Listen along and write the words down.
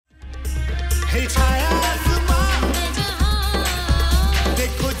हे छाया आसमां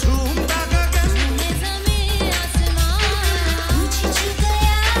देखो झूमता गगन ज़मीं आसमां पूछ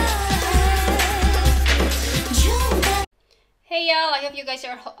गया झूमता. Hey y'all, I hope you guys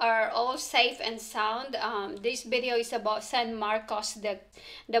are all safe and sound. This video is about San Marcos,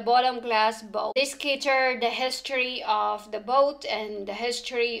 the bottom glass boat. This features the history of the boat and the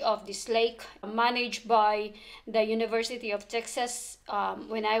history of this lake, managed by the University of Texas.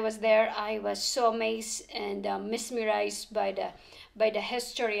 When I was there, I was so amazed and mesmerized by the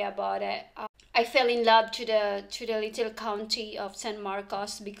history about it. I fell in love to the little county of San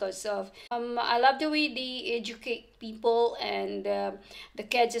Marcos because of I love the way they educate people and the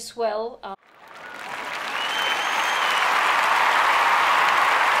kids as well.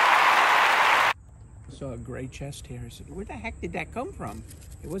 Saw a gray chest here. I said, where the heck did that come from?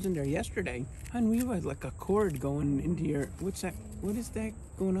 It wasn't there yesterday. Hon, we have like a cord going into your, what's that? What is that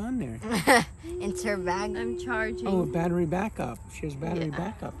going on there? It's her bag. I'm charging. Oh, a battery backup. She has battery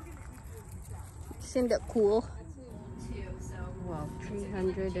backup. Isn't that cool? Wow,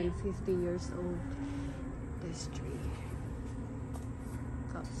 350 years old. This tree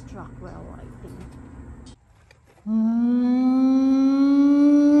got struck well, I think.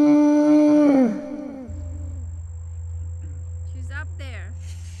 She's up there.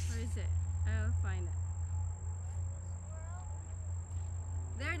 Where is it? I'll find it.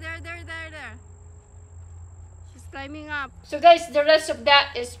 There. She's climbing up. So guys, the rest of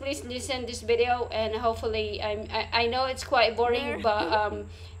that is please listen this video, and hopefully I know it's quite boring, but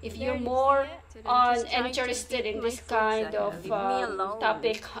if you're more interested in this kind of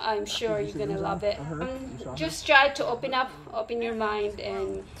topic, I'm sure you're gonna love it. Just try to open your mind,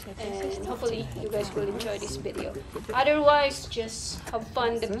 and hopefully you guys will enjoy this video. Otherwise, just have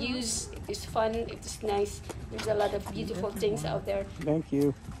fun. The views, it is fun, it is nice. There's a lot of beautiful things out there. Thank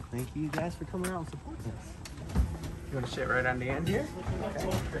you. Thank you guys for coming out and supporting us. You want to sit right on the end here? Okay.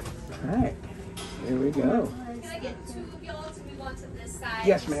 All right. Here we go. Can I get two of y'all to move on to this side?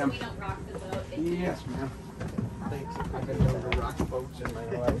 Yes, ma'am. So we don't rock the boat. Yes, ma'am. Thanks. I've been able to rock boats in my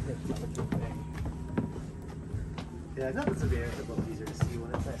life. It's not a good thing. Yeah, I thought this would be a little easier to see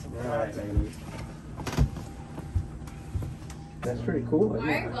when it's nice and bright. That's pretty cool. All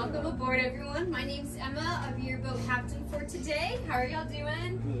right, welcome aboard, everyone. My name's Emma. I'll be your boat captain for today. How are y'all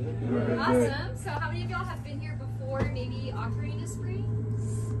doing? Good. Awesome. So how many of y'all have been here before, maybe Ocarina Springs?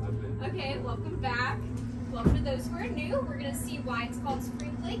 Okay, welcome back. Welcome to those who are new. We're going to see why it's called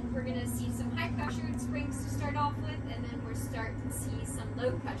Spring Lake. We're going to see some high-pressured springs to start off with, and then we're starting to see some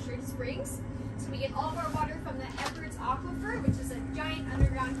low-pressured springs. So we get all of our water from the Edwards Aquifer, which is a giant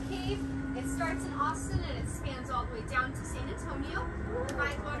underground cave. It starts in Austin and it spans all the way down to San Antonio. It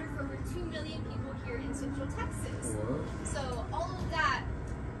provides water for over 2 million people here in Central Texas. So all of that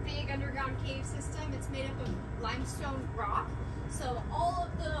big underground cave system, it's made up of limestone rock. So all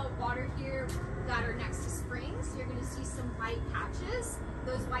of the water here that are next to springs, you're going to see some white patches.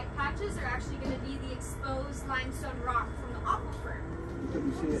 Those white patches are actually going to be the exposed limestone rock from the aquifer.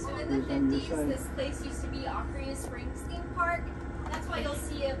 So in the 50s, this place used to be Ocarina Springs theme park. That's why you'll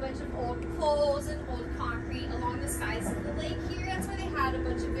see a bunch of old poles and old concrete along the sides of the lake here. That's why they had a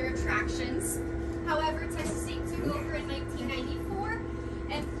bunch of their attractions. However, Texas State took over in 1994,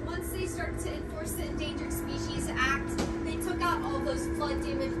 and once they started to enforce the Endangered Species Act, they took out all those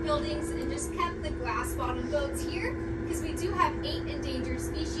flood-damaged buildings and just kept the glass-bottom boats here, because we do have 8 endangered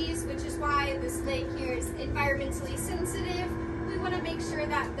species, which is why this lake here is environmentally sensitive. We want to make sure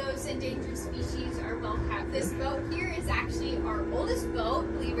that those endangered species are well kept. This boat here is actually our oldest boat,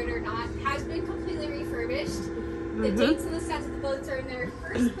 believe it or not. It has been completely refurbished. The dates and the stats of the boats are in there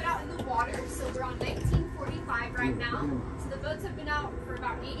first put out in the water, so we're on 1945 right now. So the boats have been out for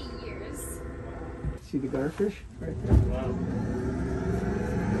about 80 years. See the garfish right there? Wow.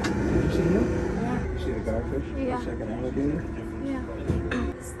 Did you see him? Yeah. See the garfish? Yeah. Looks like an alligator. Yeah.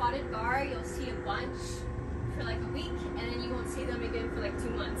 The spotted gar, you'll see a bunch for like a week, and then you won't see them again for like 2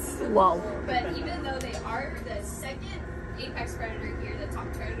 months. Wow. But even though they are the second apex predator here, the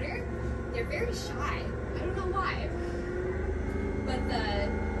top predator, they're very shy. I don't know why. But the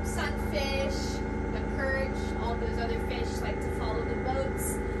sunfish, the perch, all those other fish like to follow the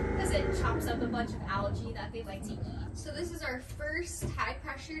boats because it chops up a bunch of algae that they like to eat. So this is our first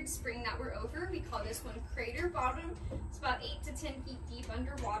high-pressured spring that we're over. We call this one Crater Bottom. It's about 8 to 10 feet deep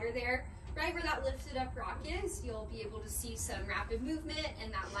underwater there. Right where that lifted up rock is, you'll be able to see some rapid movement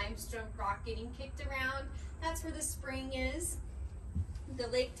and that limestone rock getting kicked around. That's where the spring is. The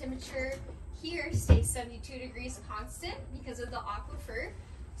lake temperature here stays 72 degrees constant because of the aquifer.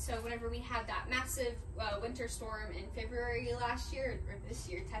 So whenever we had that massive winter storm in February last year, or this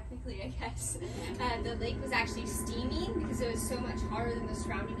year technically, I guess, the lake was actually steaming because it was so much hotter than the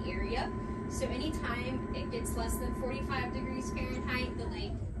surrounding area. So anytime it gets less than 45 degrees Fahrenheit, the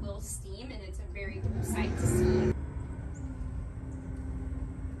lake will steam, and it's a very cool sight to see.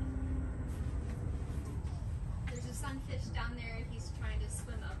 There's a sunfish down there. He's trying to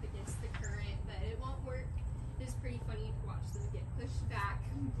swim up against the current, but it won't work. It's pretty funny to watch them get pushed back.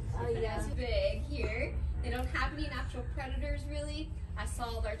 Oh yeah, it's big here. They don't have any natural predators really. I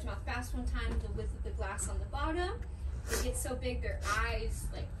saw a largemouth bass one time, the width of the glass on the bottom. They get so big their eyes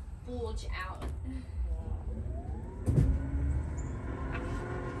like bulge out.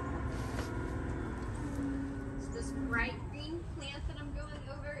 So this bright green plant that I'm going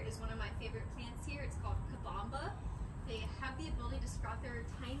over is one of my favorite plants here. It's called kabamba. They have the ability to sprout their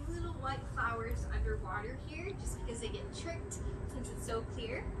tiny little white flowers underwater here just because they get tricked since it's so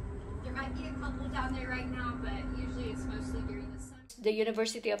clear. There might be a couple down there right now, but usually it's mostly during the sun. The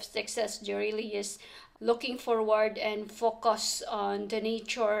University of Texas really is looking forward and focus on the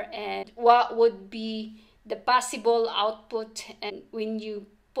nature and what would be the possible output, and when you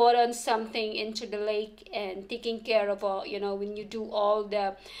put on something into the lake and taking care of when you do all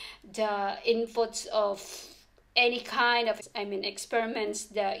the inputs of any kind of experiments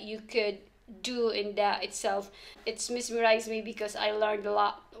that you could do in that itself. It's mesmerized me because I learned a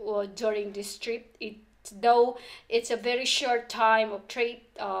lot during this trip. Though it's a very short time of trip,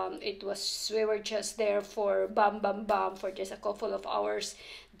 we were just there for for just a couple of hours,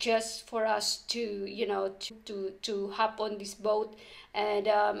 just for us to to hop on this boat. And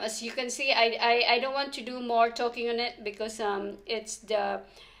as you can see, I don't want to do more talking on it because it's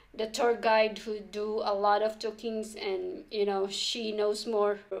the tour guide who do a lot of talkings, and she knows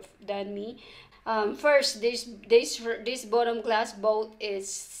more than me. First, this bottom glass boat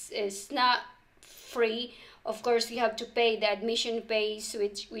is not free. Of course, you have to pay the admission fees,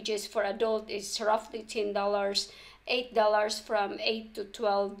 which is for adult is roughly $10, $8 from 8 to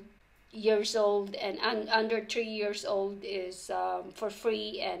 12 years old, and under 3 years old is for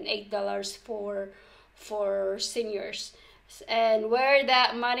free, and $8 for seniors. And where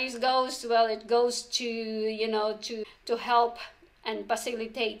that money goes, well, it goes to to help and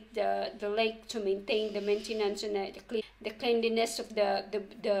facilitate the lake, to maintain the maintenance and the cleanliness of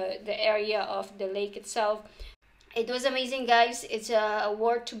the area of the lake itself. It was amazing, guys. It's a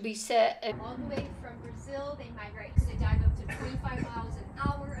word to be said. All the way from Brazil, they migrate because they dive up to 25 miles an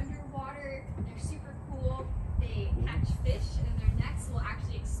hour underwater. They're super cool. They catch fish, and their necks will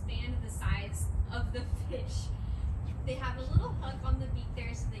actually expand the size of the fish. They have a little hook on the beak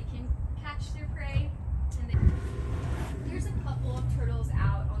there so they can catch their prey. And there's a couple of turtles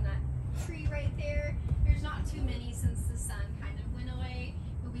out on that tree right there. There's not too many since the sun kind of went away,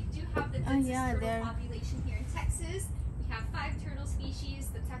 but we do have the densest turtle population here in Texas. We have 5 turtle species: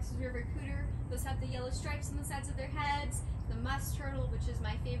 the Texas river cooter, those have the yellow stripes on the sides of their heads; the musk turtle, which is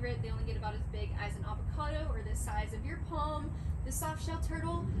my favorite, they only get about as big as an avocado or the size of your palm; the soft-shell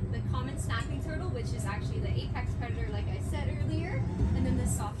turtle, the common snapping turtle, which is actually the apex predator like I said earlier, and then the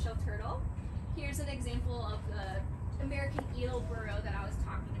soft-shell turtle. Here's an example of the American eel burrow that I was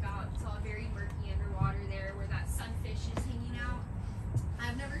talking about. It's all very murky underwater there where that sunfish is hanging out.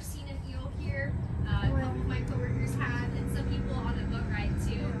 I've never seen an eel here. A couple of my coworkers have, and some people on the boat ride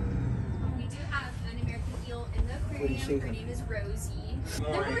too. We do have an American eel in the aquarium. Her name is Rosie.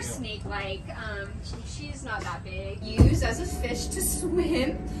 They're more snake-like. She's not that big. Used as a fish to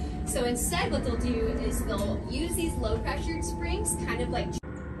swim. So instead what they'll do is they'll use these low-pressured springs, kind of like...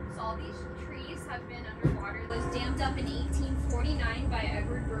 So all these trees have been underwater. It was dammed up in 1849 by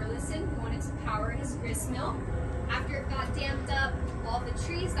Edward Burleson, who wanted to power his grist mill. After it got dammed up, all the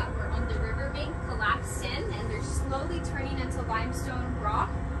trees that were on the riverbank collapsed in, and they're slowly turning into limestone rock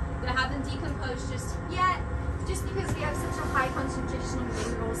that haven't decomposed just yet. Just because we have such a high concentration of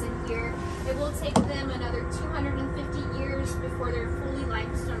minerals in here, it will take them another 250 years before they're fully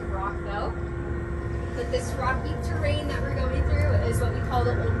limestone rock though. But this rocky terrain that we're going through is what we call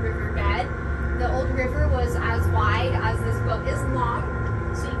the old river bed. The old river was as wide as this boat is long,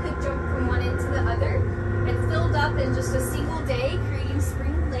 so you could jump from one end to the other. It filled up in just a single day, creating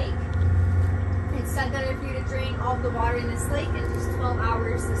Spring Lake. It's said that if you were to drain all the water in this lake in just 12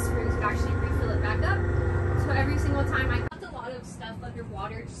 hours, the springs would actually refill it back up. So every single time I dumped a lot of stuff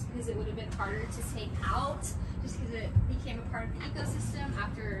underwater just because it would have been harder to take out, just because it became a part of the ecosystem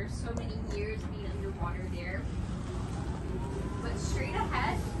after so many years being underwater there. But straight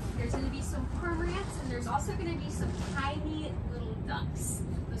ahead, there's going to be some cormorants, and there's also going to be some tiny little ducks.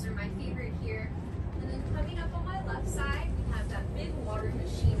 Those are my favorite here. And then coming up on my left side, we have that big water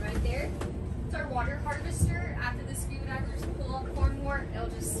machine right there. It's our water harvester. After the scuba divers pull up cornwort, it'll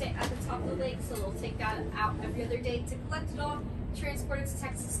just sit at the top of the lake, so they'll take that out every other day to collect it all, transport it to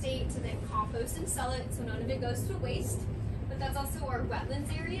Texas State to then compost and sell it, so none of it goes to waste. But that's also our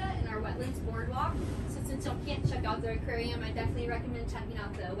wetlands area and our wetlands boardwalk. So since y'all can't check out the aquarium, I definitely recommend checking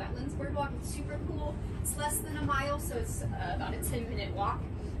out the wetlands boardwalk. It's super cool. It's less than a mile, so it's about a 10-minute walk.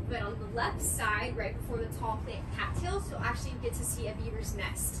 But on the left side, right before the tall plant cattails, you'll actually get to see a beaver's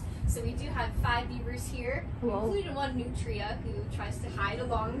nest. So we do have 5 beavers here, including one nutria who tries to hide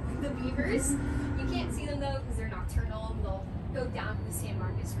along the beavers. You can't see them though because they're nocturnal. They'll go down to the San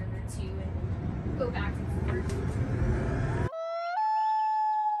Marcos River too and go back and forth.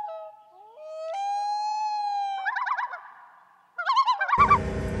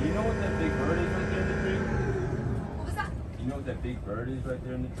 You know what that big bird is right there in the tree? What was that? You know what that big bird is right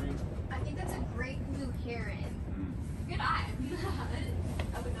there in the tree? I think that's a great blue heron. Good eye.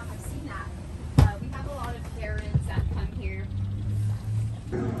 I would not have seen that. We have a lot of herons that come here.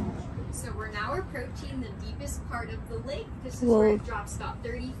 So we're now approaching the deepest part of the lake. This is where it drops about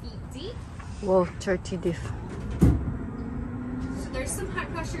 30 feet deep. Whoa, 30 deep. So there's some high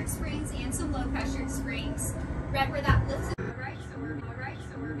pressured springs and some low pressured springs. Right where that lifts it. Alright,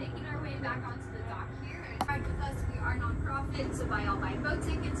 so we're making our way back onto the dock here. And ride with us, we are nonprofit, so buy all buy boat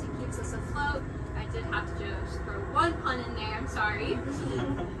tickets, it keeps us afloat. I did have to just throw one pun in there, I'm sorry.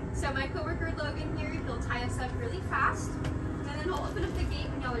 So my coworker Logan here, he'll tie us up really fast. And then he'll open up the gate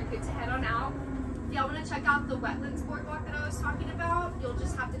when y'all are good to head on out. If y'all want to check out the wetlands boardwalk that I was talking about, you'll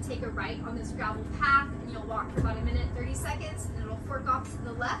just have to take a right on this gravel path and you'll walk for about a minute, 30 seconds, and it'll fork off to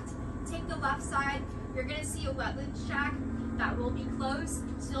the left. Take the left side, you're going to see a wetlands shack that will be closed,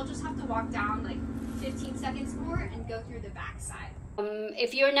 so you'll just have to walk down like 15 seconds more and go through the back side.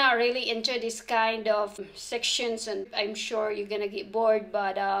 If you're not really into this kind of sections, and I'm sure you're gonna get bored,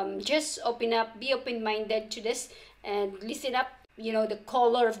 but just open up, be open-minded to this and listen up. You know, the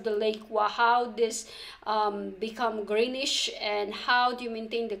color of the lake, how this become greenish, and how do you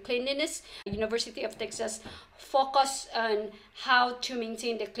maintain the cleanliness. University of Texas focus on how to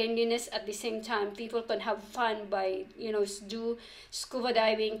maintain the cleanliness. At the same time, people can have fun by, you know, do scuba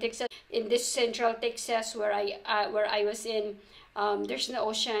diving. Texas, in this central Texas where I was in, there's no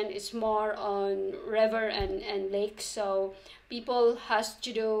ocean. It's more on river and lake, so people has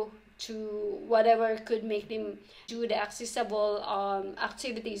to do to whatever could make them do the accessible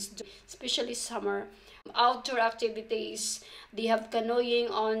activities, especially summer. Outdoor activities, they have canoeing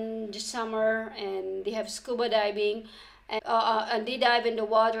on the summer, and they have scuba diving, and they dive in the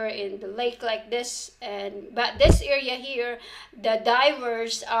water in the lake like this. But this area here, the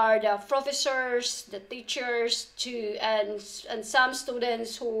divers are the professors, the teachers, and some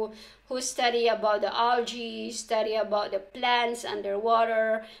students who study about the algae, study about the plants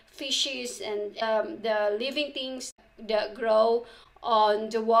underwater, fishes, and the living things that grow on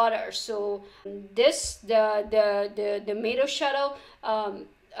the water. So this the Meadows shuttle,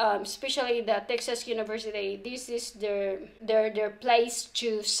 especially the Texas University, this is their place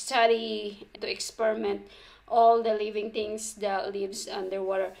to study, to experiment all the living things that lives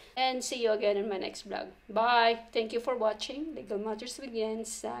underwater. And see you again in my next vlog. Bye. Thank you for watching. Legal Matters with Yen.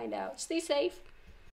 Sign out. Stay safe.